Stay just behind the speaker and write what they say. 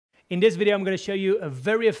In this video, I'm going to show you a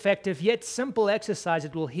very effective yet simple exercise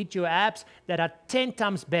that will hit your abs that are 10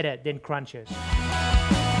 times better than crunches.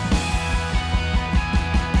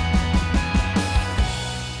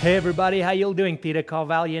 Hey everybody, how you doing? Peter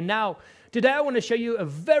Carvell here. Now, today I want to show you a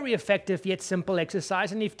very effective yet simple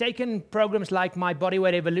exercise, and if you've taken programs like My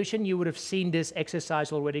Bodyweight Evolution, you would have seen this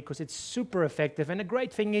exercise already because it's super effective, and the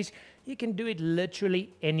great thing is you can do it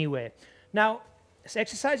literally anywhere. Now, this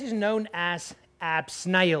exercise is known as AB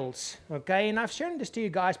SNAILS, okay? And I've shown this to you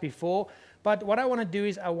guys before, but what I want to do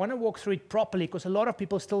is I want to walk through it properly because a lot of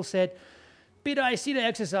people still said, Peter, I see the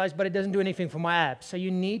exercise, but it doesn't do anything for my abs. So you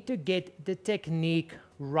need to get the technique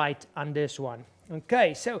right on this one.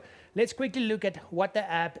 Okay, so let's quickly look at what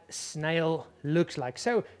the ab snail looks like.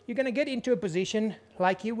 So you're going to get into a position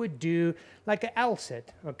like you would do like an L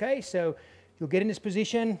sit, okay? So you'll get in this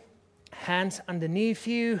position, hands underneath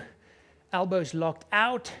you, elbows locked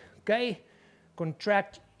out, okay?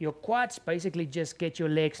 Contract your quads, basically just get your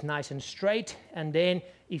legs nice and straight, and then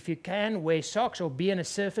if you can, wear socks or be on a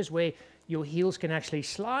surface where your heels can actually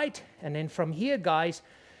slide. And then from here, guys,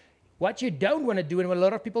 what you don't want to do, and what a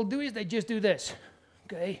lot of people do, is they just do this,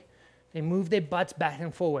 okay? They move their butts back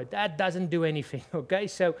and forward. That doesn't do anything, okay?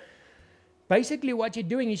 So basically what you're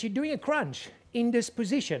doing is you're doing a crunch in this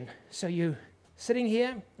position. So you're sitting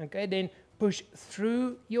here, okay? Then push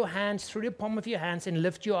through your hands, through the palm of your hands, and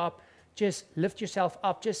lift you up. Just lift yourself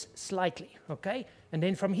up just slightly, okay? And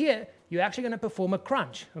then from here, you're actually going to perform a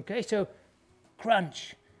crunch, okay? So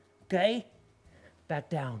crunch, okay? Back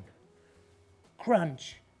down.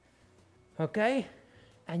 Crunch. Okay?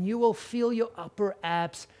 And you will feel your upper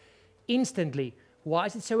abs instantly. Why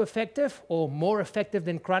is it so effective or more effective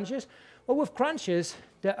than crunches? Well, with crunches,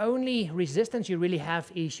 the only resistance you really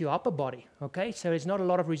have is your upper body. Okay? So it's not a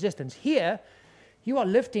lot of resistance. Here, you are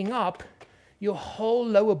lifting up your whole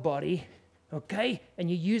lower body. Okay?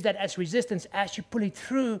 And you use that as resistance as you pull it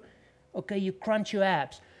through. Okay? You crunch your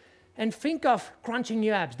abs. And think of crunching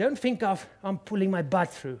your abs. Don't think of, I'm pulling my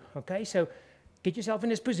butt through. Okay? So get yourself in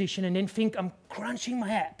this position and then think, I'm crunching my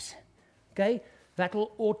abs, okay? That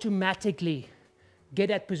will automatically get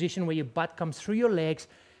that position where your butt comes through your legs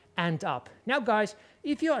and up. Now, guys,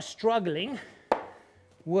 if you are struggling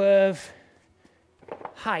with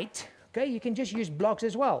height, okay, you can just use blocks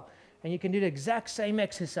as well. And you can do the exact same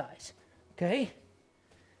exercise, okay?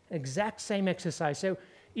 Exact same exercise. So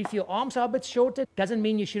if your arms are a bit shorter, doesn't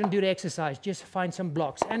mean you shouldn't do the exercise. Just find some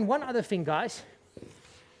blocks. And one other thing, guys,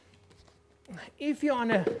 if you're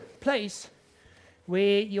on a place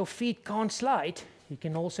where your feet can't slide, you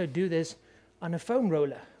can also do this on a foam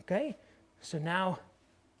roller, okay? So now,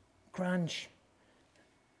 crunch,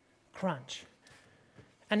 crunch.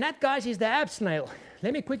 And that, guys, is the ab snail.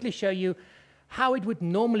 Let me quickly show you how it would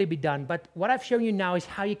normally be done, but what I've shown you now is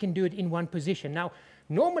how you can do it in one position. Now,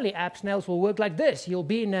 normally ab snails will work like this. You'll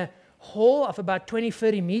be in a hole of about 20,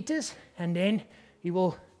 30 meters, and then you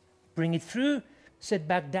will bring it through, sit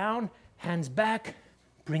back down, hands back,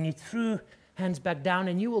 bring it through, hands back down,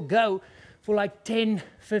 and you will go for like 10,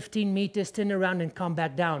 15 meters, turn around and come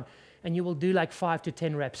back down. And you will do like 5 to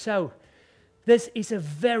 10 reps. So this is a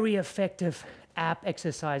very effective ab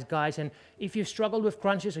exercise, guys. And if you struggle with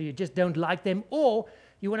crunches or you just don't like them, or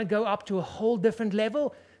you want to go up to a whole different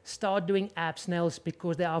level, start doing ab snails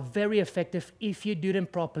because they are very effective if you do them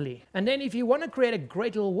properly. And then if you want to create a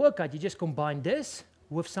great little workout, you just combine this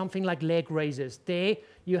with something like leg raises. There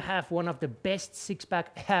you have one of the best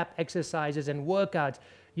six-pack ab exercises and workouts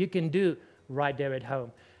you can do right there at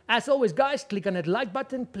home. As always, guys, click on that like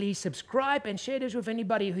button, please subscribe and share this with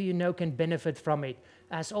anybody who you know can benefit from it.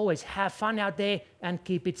 As always, have fun out there and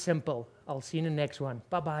keep it simple. I'll see you in the next one.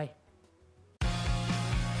 Bye-bye.